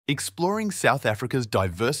Exploring South Africa's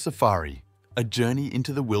diverse safari, a journey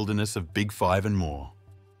into the wilderness of Big Five and more.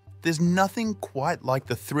 There's nothing quite like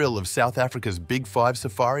the thrill of South Africa's Big Five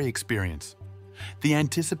safari experience. The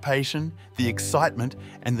anticipation, the excitement,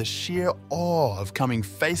 and the sheer awe of coming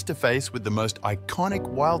face to face with the most iconic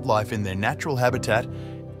wildlife in their natural habitat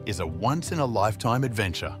is a once-in-a-lifetime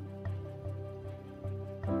adventure.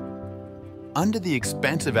 Under the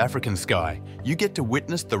expansive African sky, you get to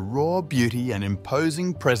witness the raw beauty and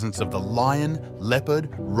imposing presence of the lion, leopard,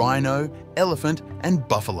 rhino, elephant, and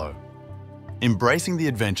buffalo. Embracing the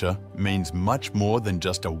adventure means much more than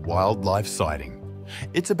just a wildlife sighting.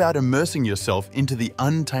 It's about immersing yourself into the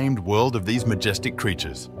untamed world of these majestic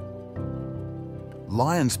creatures.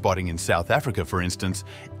 Lion spotting in South Africa, for instance,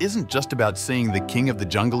 isn't just about seeing the king of the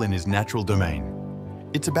jungle in his natural domain.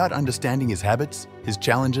 It's about understanding his habits, his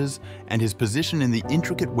challenges, and his position in the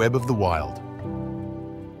intricate web of the wild.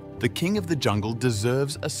 The king of the jungle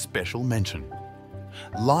deserves a special mention.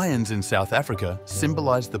 Lions in South Africa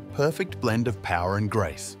symbolize the perfect blend of power and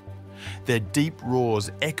grace. Their deep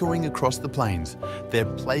roars echoing across the plains, their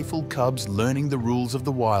playful cubs learning the rules of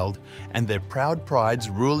the wild, and their proud prides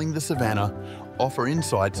ruling the savannah offer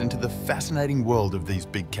insights into the fascinating world of these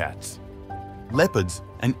big cats. Leopards,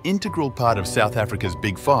 an integral part of South Africa's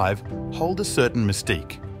Big Five, hold a certain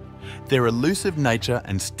mystique. Their elusive nature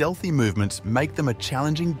and stealthy movements make them a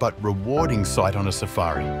challenging but rewarding sight on a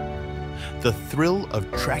safari. The thrill of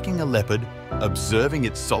tracking a leopard, observing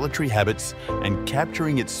its solitary habits, and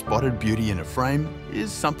capturing its spotted beauty in a frame is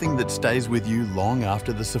something that stays with you long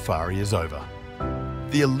after the safari is over.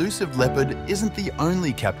 The elusive leopard isn't the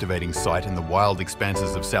only captivating sight in the wild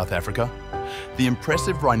expanses of South Africa. The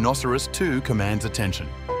impressive rhinoceros too commands attention.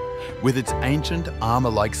 With its ancient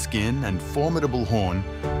armor-like skin and formidable horn,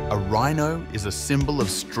 a rhino is a symbol of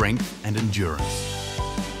strength and endurance.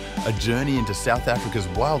 A journey into South Africa's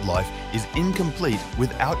wildlife is incomplete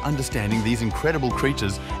without understanding these incredible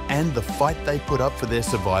creatures and the fight they put up for their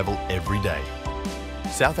survival every day.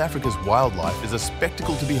 South Africa's wildlife is a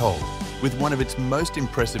spectacle to behold, with one of its most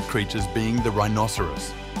impressive creatures being the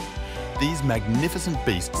rhinoceros. These magnificent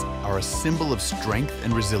beasts are a symbol of strength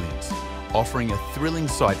and resilience, offering a thrilling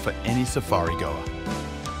sight for any safari goer.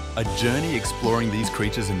 A journey exploring these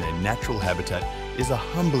creatures in their natural habitat is a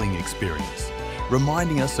humbling experience,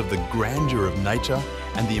 reminding us of the grandeur of nature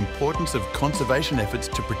and the importance of conservation efforts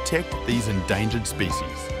to protect these endangered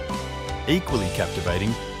species. Equally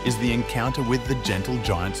captivating is the encounter with the gentle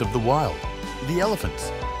giants of the wild, the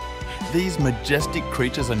elephants. These majestic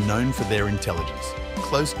creatures are known for their intelligence,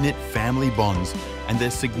 close-knit family bonds, and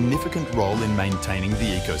their significant role in maintaining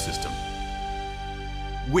the ecosystem.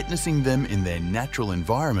 Witnessing them in their natural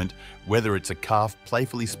environment, whether it's a calf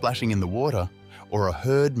playfully splashing in the water or a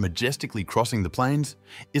herd majestically crossing the plains,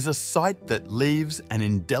 is a sight that leaves an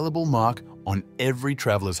indelible mark on every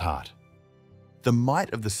traveler's heart. The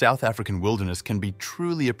might of the South African wilderness can be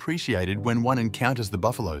truly appreciated when one encounters the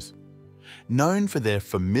buffaloes. Known for their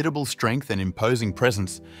formidable strength and imposing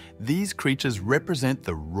presence, these creatures represent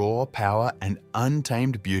the raw power and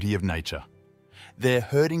untamed beauty of nature. Their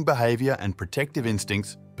herding behavior and protective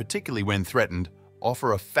instincts, particularly when threatened,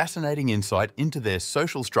 offer a fascinating insight into their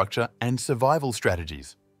social structure and survival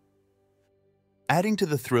strategies. Adding to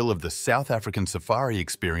the thrill of the South African safari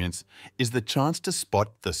experience is the chance to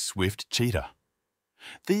spot the swift cheetah.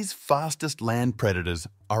 These fastest land predators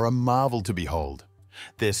are a marvel to behold,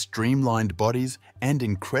 their streamlined bodies and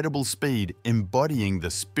incredible speed embodying the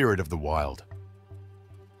spirit of the wild.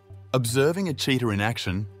 Observing a cheetah in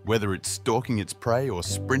action, whether it's stalking its prey or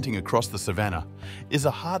sprinting across the savannah, is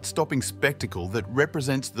a heart-stopping spectacle that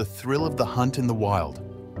represents the thrill of the hunt in the wild.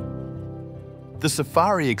 The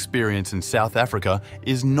safari experience in South Africa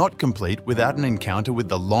is not complete without an encounter with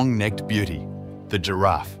the long-necked beauty, the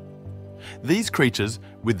giraffe. These creatures,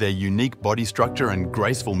 with their unique body structure and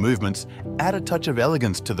graceful movements, add a touch of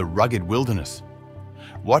elegance to the rugged wilderness.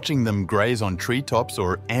 Watching them graze on treetops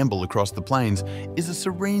or amble across the plains is a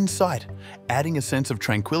serene sight, adding a sense of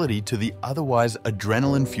tranquility to the otherwise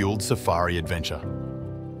adrenaline-fueled safari adventure.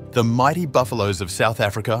 The mighty buffaloes of South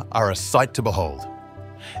Africa are a sight to behold.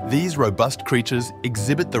 These robust creatures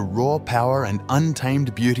exhibit the raw power and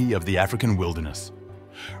untamed beauty of the African wilderness.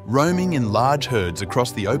 Roaming in large herds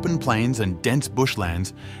across the open plains and dense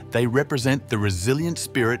bushlands, they represent the resilient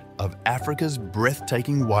spirit of Africa's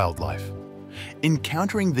breathtaking wildlife.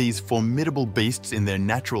 Encountering these formidable beasts in their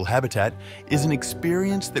natural habitat is an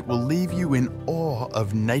experience that will leave you in awe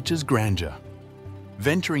of nature's grandeur.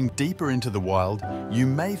 Venturing deeper into the wild, you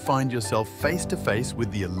may find yourself face to face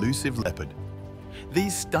with the elusive leopard.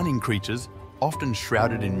 These stunning creatures, often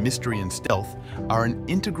shrouded in mystery and stealth, are an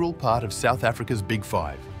integral part of South Africa's Big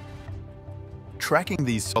Five, tracking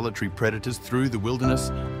these solitary predators through the wilderness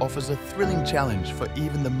offers a thrilling challenge for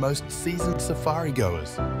even the most seasoned safari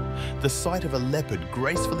goers. The sight of a leopard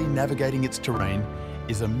gracefully navigating its terrain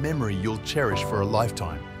is a memory you'll cherish for a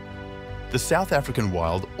lifetime. The South African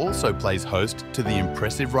wild also plays host to the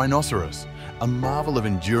impressive rhinoceros, a marvel of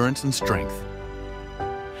endurance and strength.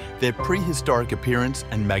 Their prehistoric appearance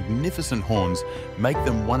and magnificent horns make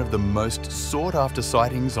them one of the most sought-after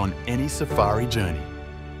sightings on any safari journey.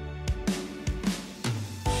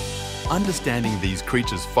 Understanding these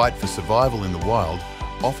creatures' fight for survival in the wild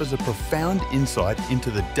offers a profound insight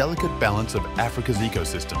into the delicate balance of Africa's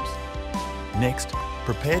ecosystems. Next,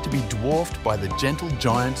 prepare to be dwarfed by the gentle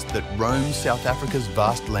giants that roam South Africa's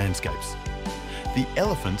vast landscapes. The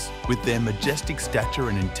elephants, with their majestic stature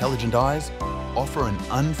and intelligent eyes, offer an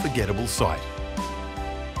unforgettable sight.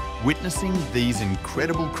 Witnessing these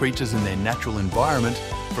incredible creatures in their natural environment,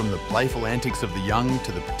 from the playful antics of the young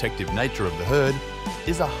to the protective nature of the herd,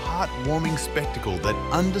 is a heartwarming spectacle that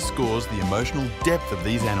underscores the emotional depth of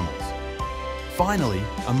these animals. Finally,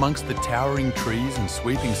 amongst the towering trees and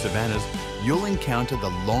sweeping savannas, you'll encounter the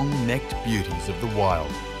long-necked beauties of the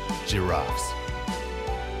wild, giraffes.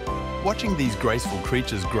 Watching these graceful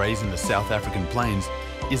creatures graze in the South African plains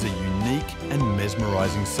is a unique and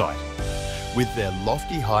mesmerizing sight. With their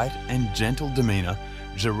lofty height and gentle demeanor,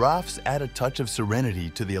 giraffes add a touch of serenity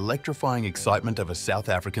to the electrifying excitement of a South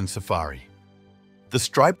African safari. The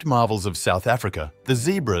striped marvels of South Africa, the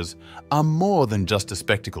zebras, are more than just a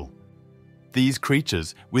spectacle. These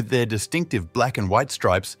creatures, with their distinctive black and white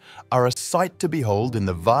stripes, are a sight to behold in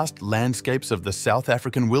the vast landscapes of the South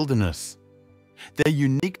African wilderness. Their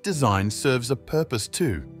unique design serves a purpose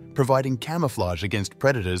too, providing camouflage against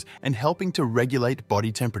predators and helping to regulate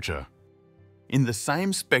body temperature. In the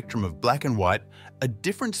same spectrum of black and white, a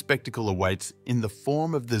different spectacle awaits in the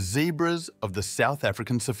form of the zebras of the South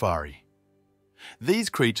African safari. These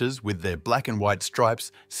creatures, with their black and white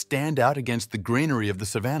stripes, stand out against the greenery of the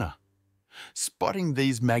savannah. Spotting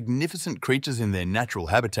these magnificent creatures in their natural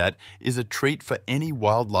habitat is a treat for any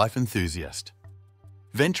wildlife enthusiast.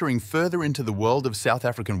 Venturing further into the world of South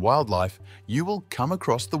African wildlife, you will come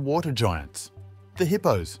across the water giants, the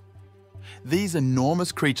hippos. These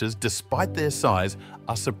enormous creatures, despite their size,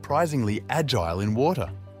 are surprisingly agile in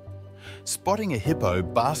water. Spotting a hippo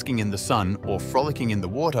basking in the sun or frolicking in the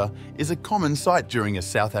water is a common sight during a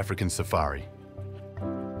South African safari.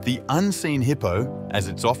 The unseen hippo, as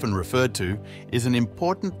it's often referred to, is an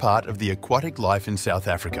important part of the aquatic life in South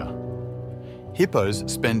Africa. Hippos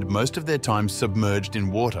spend most of their time submerged in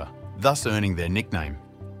water, thus earning their nickname.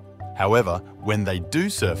 However, when they do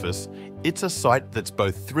surface, it's a sight that's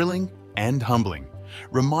both thrilling and humbling,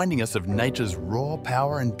 reminding us of nature's raw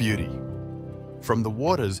power and beauty. From the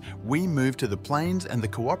waters, we move to the plains and the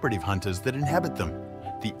cooperative hunters that inhabit them,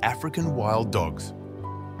 the African wild dogs.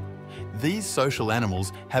 These social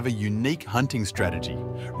animals have a unique hunting strategy,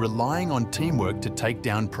 relying on teamwork to take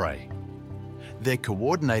down prey. Their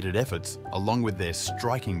coordinated efforts, along with their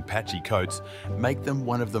striking patchy coats, make them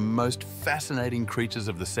one of the most fascinating creatures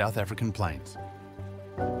of the South African plains.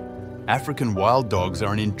 African wild dogs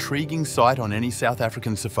are an intriguing sight on any South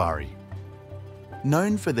African safari.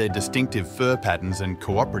 Known for their distinctive fur patterns and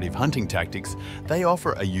cooperative hunting tactics, they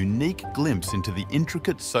offer a unique glimpse into the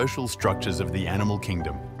intricate social structures of the animal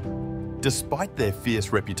kingdom. Despite their fierce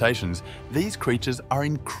reputations, these creatures are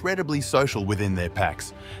incredibly social within their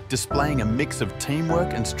packs, displaying a mix of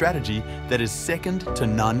teamwork and strategy that is second to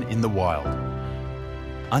none in the wild.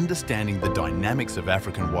 Understanding the dynamics of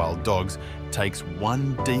African wild dogs takes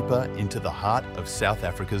one deeper into the heart of South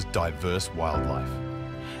Africa's diverse wildlife.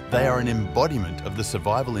 They are an embodiment of the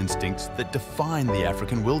survival instincts that define the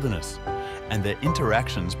African wilderness, and their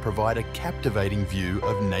interactions provide a captivating view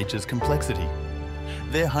of nature's complexity.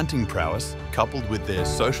 Their hunting prowess, coupled with their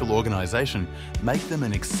social organisation, make them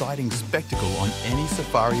an exciting spectacle on any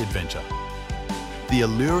safari adventure. The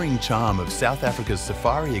alluring charm of South Africa's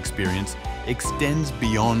safari experience extends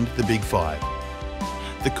beyond the Big Five.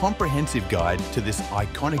 The comprehensive guide to this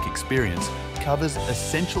iconic experience covers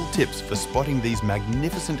essential tips for spotting these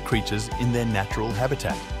magnificent creatures in their natural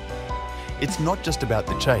habitat. It's not just about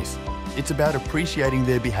the chase, it's about appreciating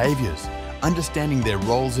their behaviours, understanding their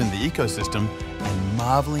roles in the ecosystem, and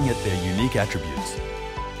marvelling at their unique attributes.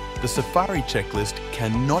 The safari checklist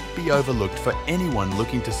cannot be overlooked for anyone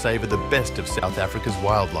looking to savour the best of South Africa's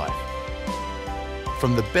wildlife.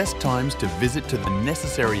 From the best times to visit to the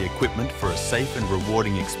necessary equipment for a safe and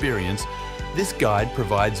rewarding experience, this guide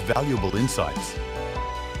provides valuable insights.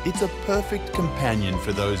 It's a perfect companion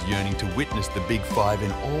for those yearning to witness the Big Five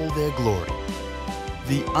in all their glory.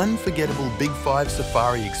 The unforgettable Big 5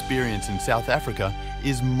 safari experience in South Africa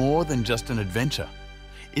is more than just an adventure.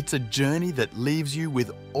 It's a journey that leaves you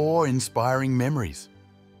with awe-inspiring memories.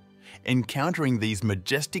 Encountering these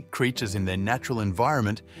majestic creatures in their natural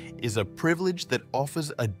environment is a privilege that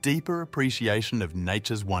offers a deeper appreciation of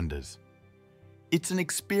nature's wonders. It's an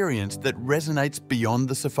experience that resonates beyond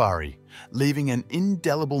the safari, leaving an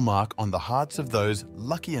indelible mark on the hearts of those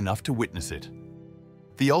lucky enough to witness it.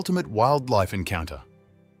 The ultimate wildlife encounter.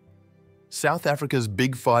 South Africa's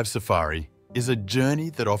Big 5 Safari is a journey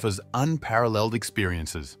that offers unparalleled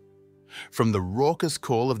experiences. From the raucous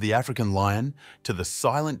call of the African lion to the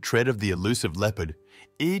silent tread of the elusive leopard,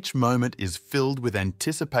 each moment is filled with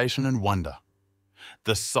anticipation and wonder.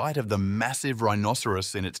 The sight of the massive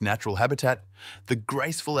rhinoceros in its natural habitat, the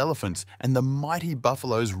graceful elephants and the mighty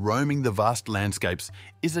buffaloes roaming the vast landscapes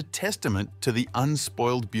is a testament to the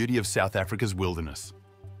unspoiled beauty of South Africa's wilderness.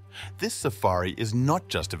 This safari is not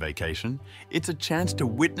just a vacation, it's a chance to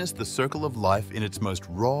witness the circle of life in its most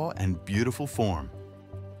raw and beautiful form.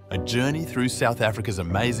 A journey through South Africa's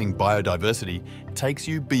amazing biodiversity takes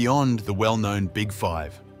you beyond the well-known Big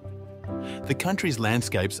 5. The country's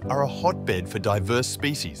landscapes are a hotbed for diverse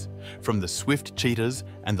species, from the swift cheetahs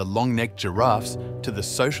and the long-necked giraffes to the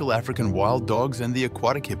social African wild dogs and the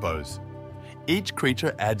aquatic hippos. Each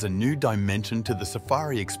creature adds a new dimension to the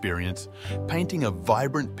safari experience, painting a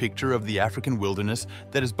vibrant picture of the African wilderness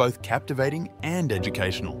that is both captivating and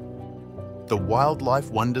educational. The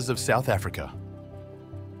wildlife wonders of South Africa.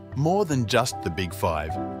 More than just the Big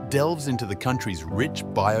 5 delves into the country's rich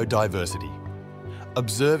biodiversity.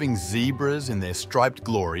 Observing zebras in their striped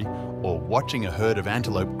glory or watching a herd of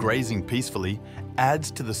antelope grazing peacefully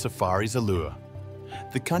adds to the safari's allure.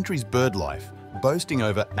 The country's bird life, boasting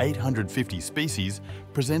over 850 species,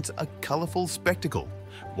 presents a colourful spectacle,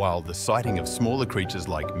 while the sighting of smaller creatures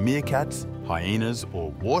like meerkats, hyenas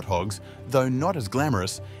or warthogs, though not as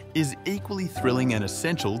glamorous, is equally thrilling and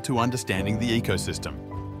essential to understanding the ecosystem.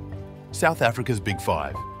 South Africa's Big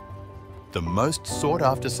 5. The most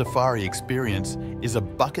sought-after safari experience is a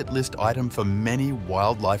bucket list item for many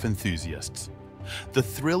wildlife enthusiasts. The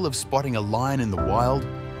thrill of spotting a lion in the wild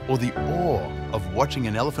or the awe of watching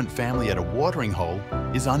an elephant family at a watering hole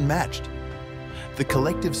is unmatched. The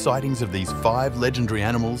collective sightings of these 5 legendary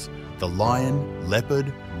animals, the lion,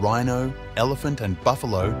 leopard, rhino, elephant and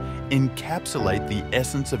buffalo, encapsulate the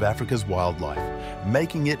essence of Africa's wildlife,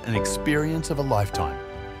 making it an experience of a lifetime.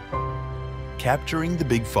 Capturing the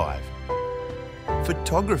Big 5.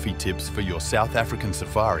 Photography tips for your South African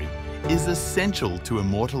safari is essential to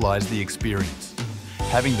immortalize the experience.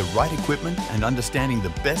 Having the right equipment and understanding the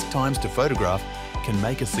best times to photograph can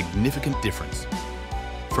make a significant difference.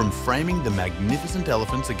 From framing the magnificent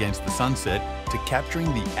elephants against the sunset to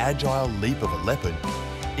capturing the agile leap of a leopard,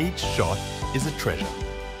 each shot is a treasure.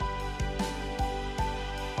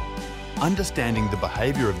 Understanding the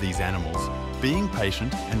behavior of these animals, being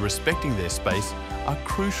patient and respecting their space are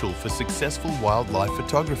crucial for successful wildlife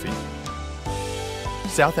photography.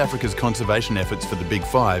 South Africa's conservation efforts for the Big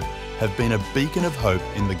 5 have been a beacon of hope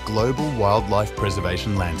in the global wildlife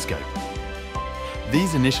preservation landscape.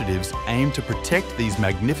 These initiatives aim to protect these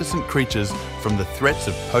magnificent creatures from the threats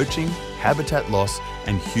of poaching, habitat loss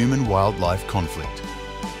and human-wildlife conflict.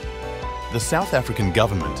 The South African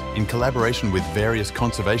government, in collaboration with various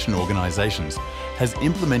conservation organisations, has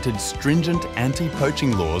implemented stringent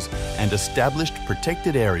anti-poaching laws and established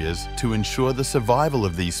protected areas to ensure the survival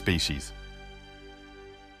of these species.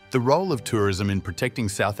 The role of tourism in protecting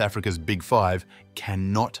South Africa's Big 5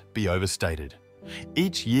 cannot be overstated.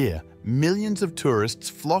 Each year, millions of tourists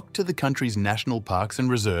flock to the country's national parks and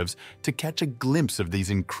reserves to catch a glimpse of these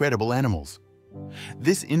incredible animals.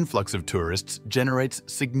 This influx of tourists generates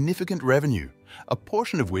significant revenue, a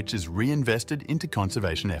portion of which is reinvested into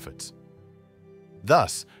conservation efforts.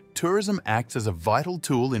 Thus, tourism acts as a vital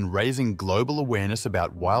tool in raising global awareness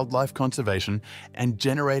about wildlife conservation and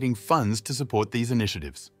generating funds to support these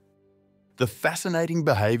initiatives. The fascinating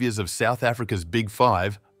behaviours of South Africa's Big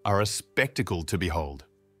 5 are a spectacle to behold.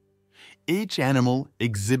 Each animal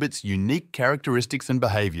exhibits unique characteristics and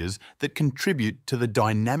behaviours that contribute to the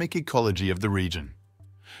dynamic ecology of the region.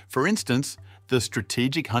 For instance, the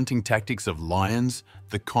strategic hunting tactics of lions,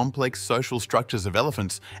 the complex social structures of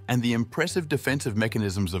elephants, and the impressive defensive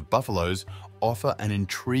mechanisms of buffaloes offer an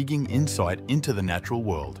intriguing insight into the natural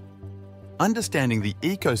world. Understanding the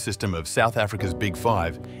ecosystem of South Africa's Big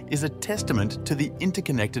 5 is a testament to the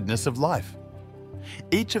interconnectedness of life.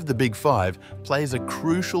 Each of the Big 5 plays a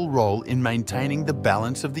crucial role in maintaining the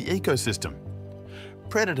balance of the ecosystem.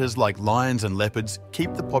 Predators like lions and leopards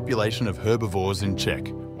keep the population of herbivores in check,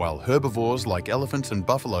 while herbivores like elephants and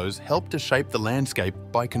buffaloes help to shape the landscape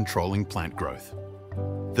by controlling plant growth.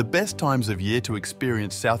 The best times of year to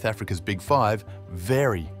experience South Africa's Big Five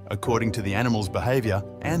vary according to the animal's behaviour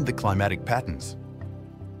and the climatic patterns.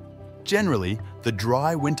 Generally, the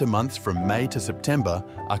dry winter months from May to September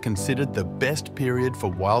are considered the best period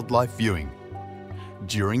for wildlife viewing.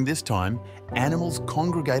 During this time, animals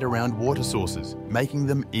congregate around water sources, making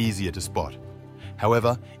them easier to spot.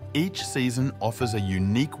 However, each season offers a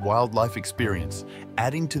unique wildlife experience,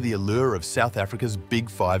 adding to the allure of South Africa's Big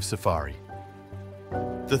Five safari.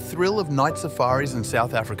 The thrill of night safaris in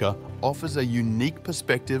South Africa offers a unique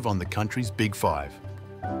perspective on the country's Big Five.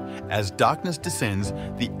 As darkness descends,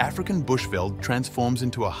 the African bushveld transforms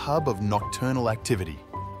into a hub of nocturnal activity.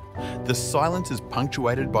 The silence is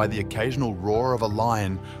punctuated by the occasional roar of a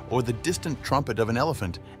lion or the distant trumpet of an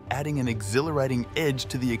elephant, adding an exhilarating edge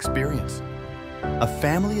to the experience. A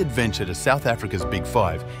family adventure to South Africa's Big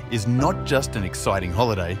Five is not just an exciting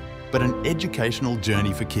holiday, but an educational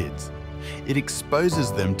journey for kids. It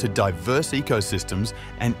exposes them to diverse ecosystems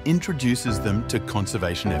and introduces them to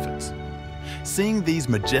conservation efforts. Seeing these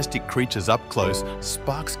majestic creatures up close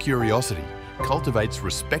sparks curiosity, cultivates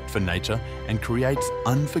respect for nature, and creates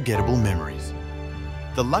unforgettable memories.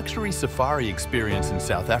 The luxury safari experience in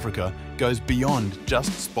South Africa goes beyond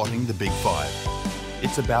just spotting the Big Five.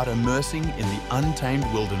 It's about immersing in the untamed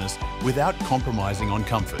wilderness without compromising on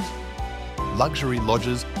comfort. Luxury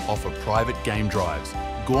lodges offer private game drives,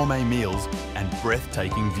 gourmet meals, and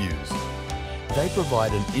breathtaking views. They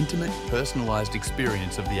provide an intimate, personalised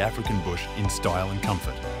experience of the African bush in style and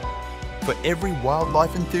comfort. For every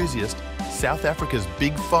wildlife enthusiast, South Africa's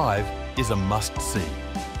Big Five is a must-see.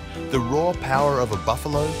 The raw power of a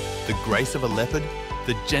buffalo, the grace of a leopard,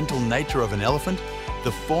 the gentle nature of an elephant,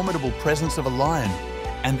 the formidable presence of a lion,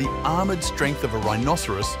 and the armoured strength of a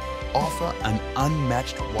rhinoceros offer an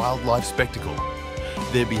unmatched wildlife spectacle.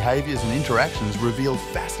 Their behaviours and interactions reveal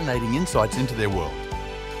fascinating insights into their world.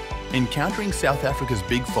 Encountering South Africa's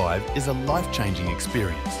Big Five is a life-changing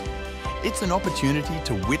experience. It's an opportunity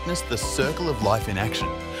to witness the circle of life in action,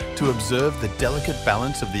 to observe the delicate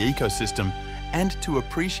balance of the ecosystem, and to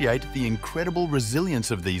appreciate the incredible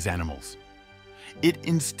resilience of these animals. It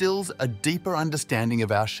instills a deeper understanding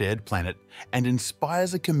of our shared planet and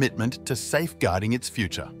inspires a commitment to safeguarding its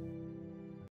future.